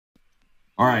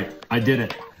All right, I did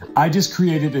it. I just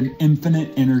created an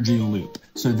infinite energy loop.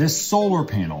 So this solar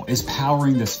panel is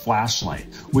powering this flashlight,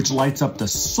 which lights up the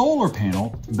solar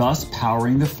panel, thus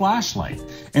powering the flashlight.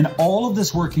 And all of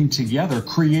this working together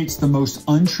creates the most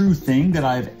untrue thing that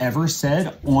I've ever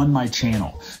said on my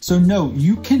channel. So no,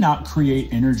 you cannot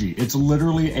create energy. It's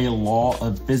literally a law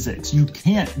of physics. You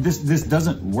can't, this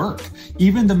doesn't work.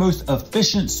 Even the most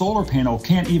efficient solar panel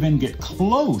can't even get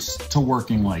close to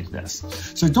working like this.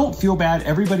 So don't feel bad.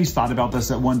 Everybody's thought about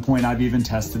this at one point. I've even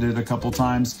tested it a couple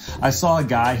times. I saw a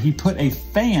guy, he put a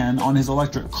fan on his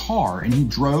electric car and he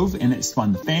drove and it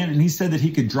spun the fan and he said that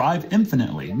he could drive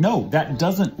infinitely. No, that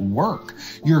doesn't work.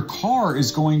 Your car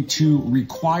is going to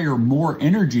require more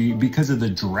energy because of the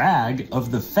drag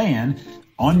of the fan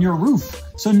on your roof.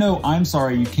 So no, I'm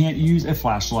sorry, you can't use a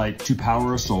flashlight to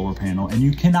power a solar panel and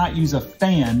you cannot use a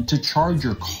fan to charge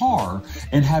your car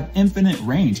and have infinite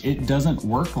range. It doesn't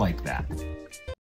work like that.